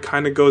 it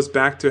kind of goes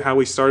back to how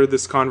we started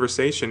this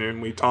conversation,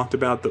 and we talked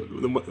about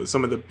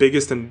some of the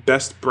biggest and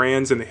best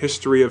brands in the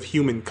history of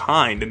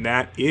humankind, and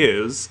that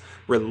is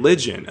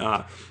religion.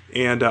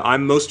 And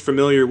I'm most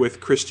familiar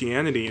with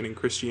Christianity, and in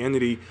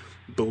Christianity,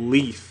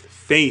 belief,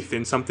 faith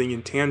in something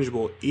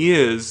intangible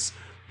is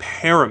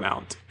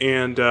paramount.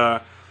 And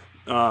I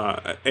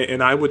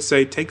would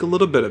say take a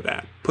little bit of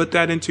that. Put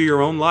that into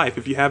your own life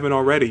if you haven't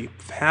already.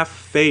 Have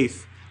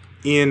faith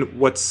in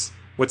what's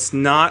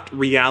not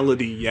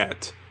reality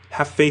yet.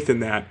 Have faith in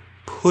that.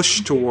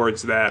 Push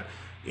towards that,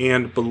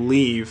 and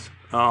believe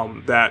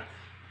that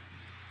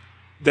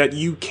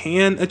you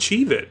can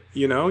achieve it.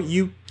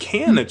 You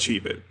can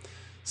achieve it.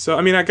 So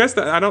I guess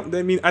that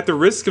at the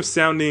risk of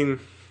sounding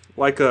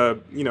like a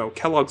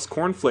Kellogg's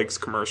cornflakes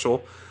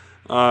commercial.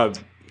 Do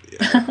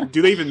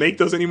they even make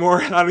those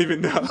anymore? I don't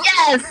even know.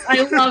 Yes,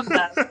 I love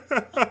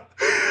that.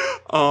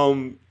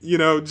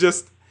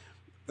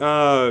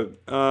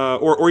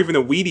 Or even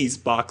a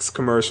Wheaties box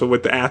commercial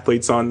with the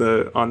athletes on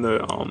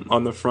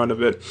the front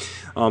of it.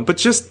 But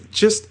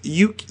just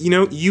you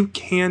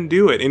can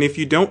do it. And if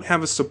you don't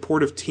have a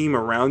supportive team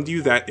around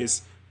you that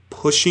is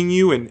pushing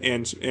you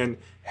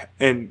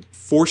and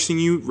forcing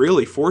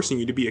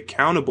you to be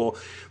accountable,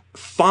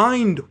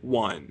 find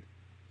one.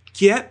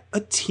 Get a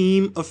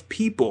team of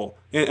people.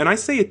 And I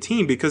say a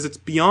team because it's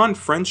beyond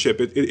friendship.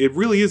 It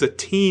really is a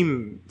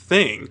team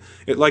thing.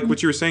 Like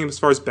what you were saying as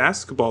far as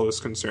basketball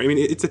is concerned.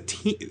 It's a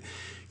team.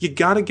 You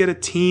got to get a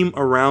team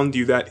around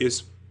you that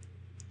is,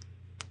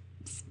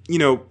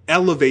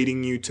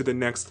 elevating you to the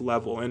next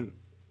level. And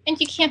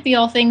you can't be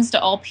all things to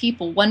all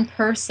people. One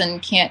person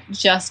can't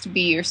just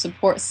be your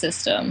support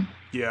system.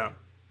 Yeah,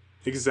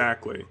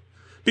 exactly.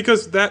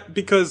 Because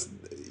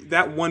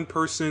that one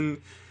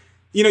person...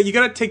 you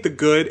got to take the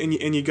good, and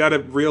you got to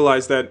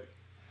realize that,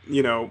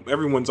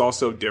 everyone's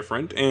also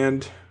different,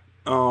 and,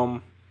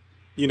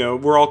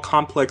 we're all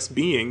complex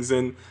beings,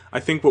 and I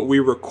think what we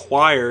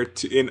require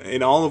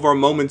in all of our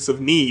moments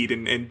of need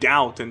and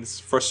doubt and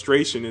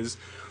frustration is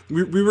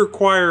we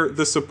require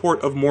the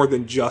support of more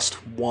than just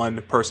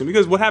one person.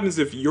 Because what happens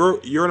if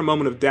you're in a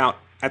moment of doubt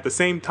at the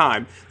same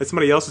time that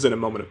somebody else is in a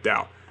moment of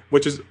doubt?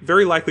 Which is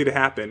very likely to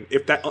happen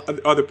if that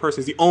other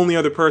person is the only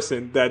other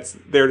person that's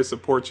there to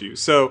support you.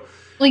 So...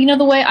 Well,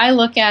 the way I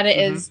look at it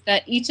is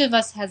that each of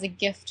us has a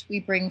gift we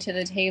bring to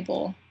the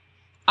table.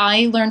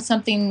 I learn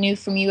something new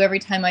from you every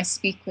time I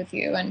speak with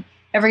you. And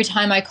every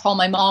time I call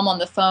my mom on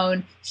the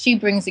phone, she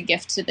brings a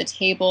gift to the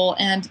table.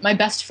 And my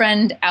best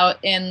friend out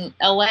in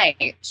LA,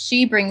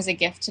 she brings a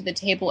gift to the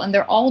table. And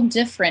they're all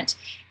different.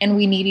 And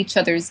we need each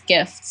other's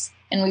gifts.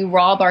 And we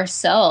rob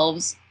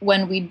ourselves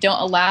when we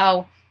don't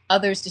allow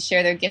others to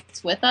share their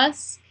gifts with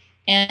us.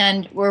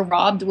 And we're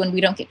robbed when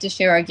we don't get to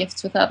share our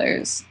gifts with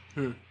others.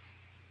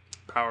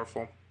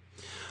 Powerful.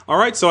 All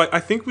right, so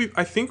I think we've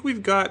left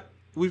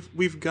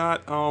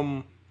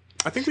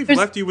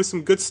you with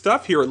some good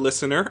stuff here,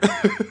 listener.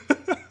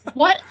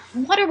 What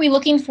are we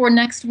looking for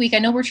next week? I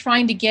know we're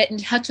trying to get in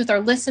touch with our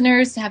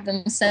listeners to have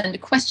them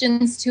send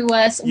questions to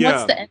us. Yeah.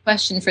 What's the end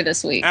question for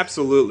this week?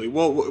 Absolutely.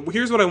 Well,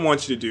 here's what I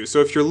want you to do. So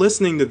if you're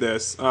listening to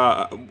this,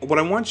 what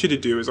I want you to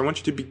do is I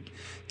want you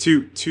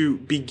to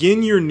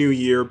begin your new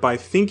year by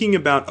thinking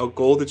about a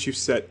goal that you've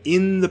set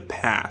in the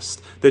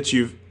past that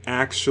you've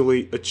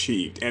actually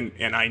achieved, and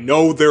I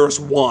know there's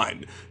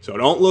one, so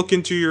don't look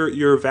into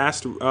your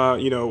vast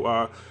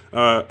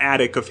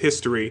attic of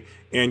history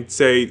and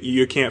say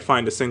you can't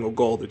find a single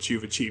goal that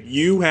you've achieved.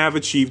 You have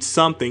achieved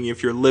something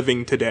if you're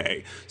living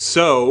today.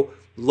 So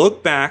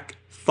look back,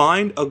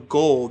 find a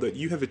goal that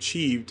you have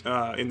achieved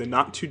in the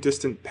not too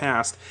distant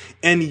past,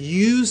 and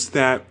use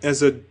that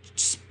as a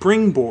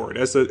springboard,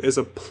 as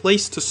a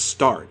place to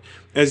start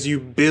as you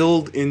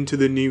build into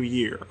the new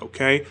year.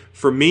 Okay,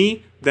 for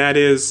me, that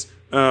is.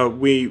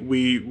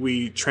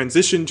 We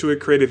transitioned to a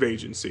creative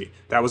agency.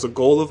 That was a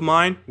goal of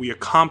mine. We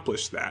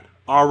accomplished that.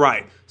 All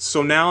right.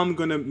 So now I'm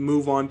going to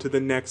move on to the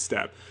next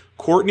step.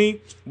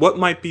 Courtney, what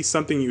might be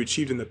something you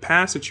achieved in the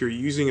past that you're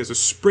using as a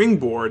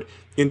springboard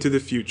into the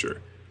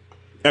future?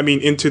 I mean,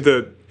 into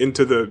the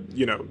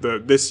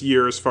the this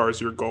year as far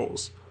as your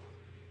goals?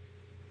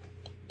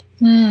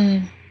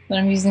 That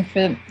I'm using for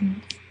the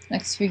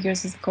next few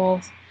years as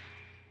goals.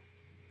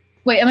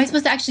 Wait, am I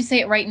supposed to actually say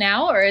it right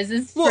now, or is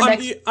this for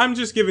next? I'm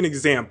just giving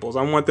examples.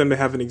 I want them to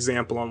have an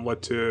example on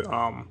what to.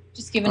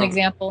 Just give an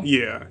example.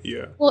 Yeah.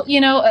 Well,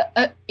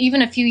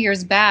 even a few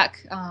years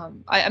back,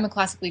 I'm a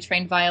classically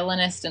trained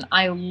violinist, and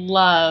I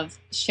love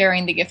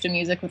sharing the gift of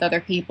music with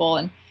other people.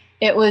 And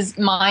it was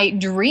my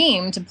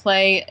dream to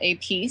play a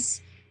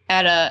piece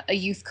at a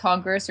youth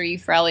congress or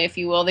youth rally, if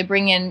you will. They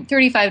bring in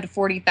 35 to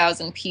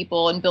 40,000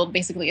 people and build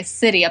basically a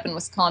city up in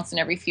Wisconsin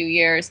every few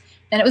years.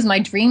 And it was my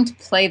dream to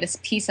play this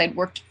piece I'd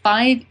worked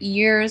 5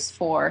 years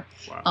for.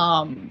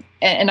 Wow.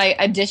 And I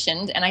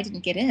auditioned, and I didn't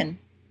get in.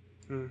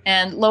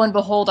 And lo and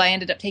behold, I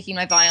ended up taking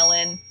my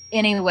violin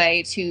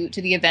anyway to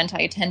the event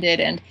I attended.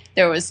 And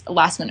there was a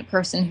last-minute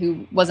person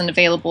who wasn't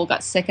available,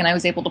 got sick, and I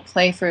was able to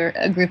play for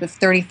a group of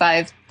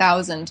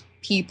 35,000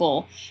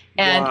 people.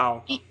 And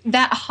wow.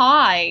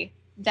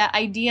 That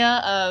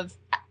idea of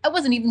I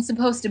wasn't even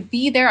supposed to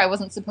be there. I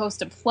wasn't supposed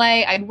to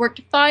play. I'd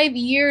worked 5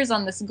 years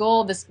on this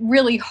goal, this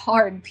really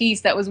hard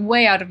piece that was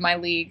way out of my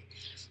league.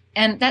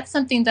 And that's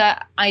something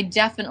that I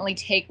definitely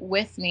take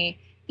with me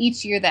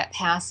each year that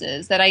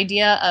passes. That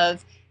idea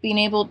of being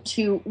able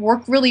to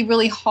work really,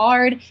 really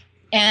hard,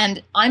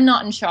 and I'm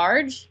not in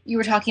charge. You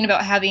were talking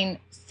about having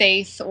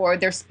faith, or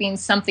there's being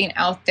something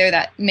out there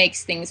that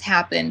makes things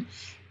happen.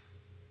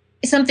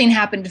 Something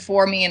happened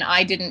for me, and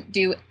I didn't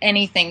do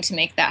anything to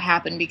make that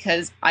happen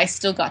because I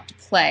still got to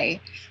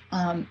play.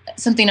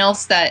 Something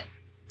else that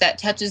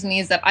touches me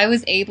is that I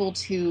was able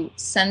to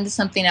send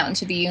something out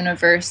into the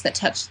universe that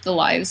touched the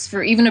lives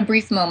for even a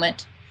brief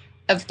moment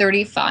of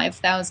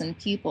 35,000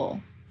 people.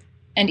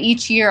 And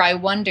each year I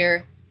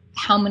wonder,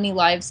 how many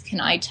lives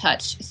can I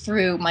touch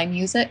through my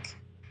music,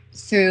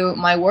 through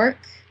my work,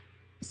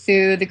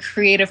 through the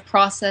creative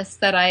process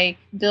that I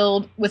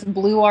build with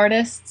Blue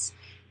artists?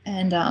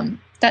 And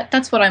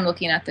that's what I'm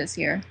looking at this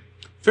year.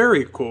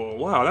 Very cool.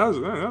 Wow,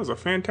 that was a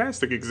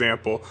fantastic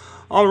example.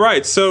 All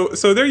right, so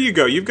there you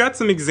go. You've got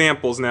some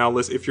examples now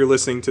if you're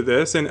listening to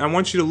this, and I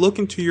want you to look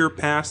into your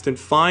past and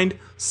find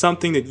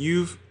something that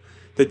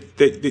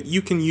that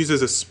you can use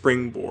as a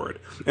springboard.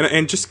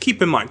 And just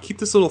keep in mind, keep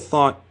this little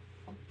thought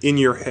in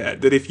your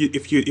head, that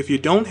if you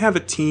don't have a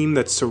team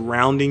that's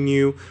surrounding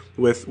you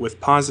with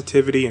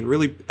positivity and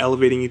really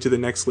elevating you to the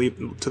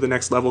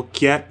next level,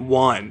 get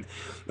one.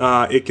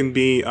 It can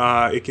be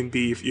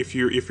if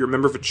you're a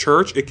member of a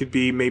church, it could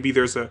be maybe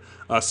there's a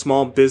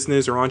small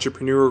business or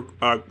entrepreneur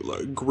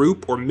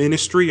group or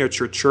ministry at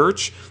your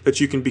church that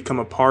you can become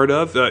a part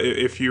of.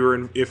 If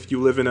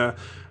you live in a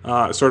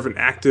sort of an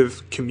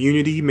active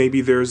community,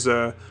 maybe there's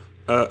a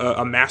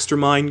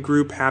mastermind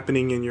group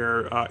happening in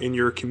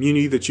your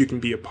community that you can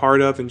be a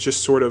part of and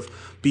just sort of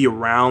be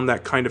around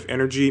that kind of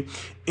energy.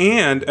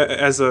 And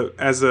as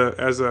another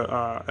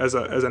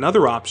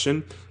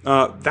option,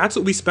 that's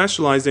what we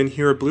specialize in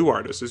here at Blue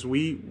Artists. Is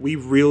we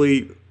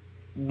really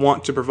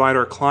want to provide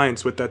our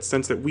clients with that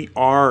sense that we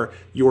are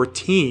your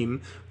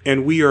team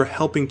and we are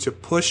helping to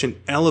push and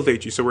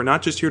elevate you. So we're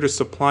not just here to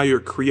supply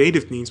your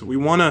creative needs, but we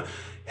want to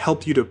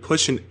help you to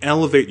push and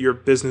elevate your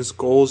business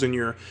goals and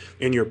your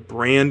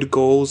brand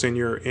goals and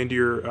your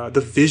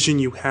the vision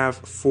you have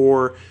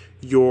for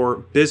your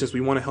business.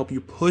 We want to help you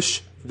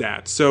push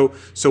that. So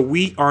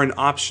we are an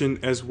option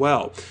as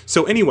well.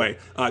 So anyway,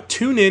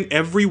 tune in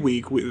every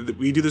week.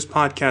 We do this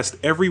podcast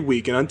every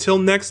week. And until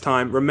next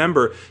time,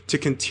 remember to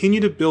continue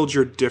to build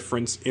your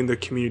difference in the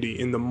community,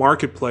 in the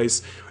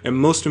marketplace, and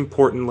most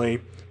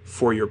importantly,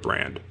 for your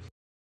brand.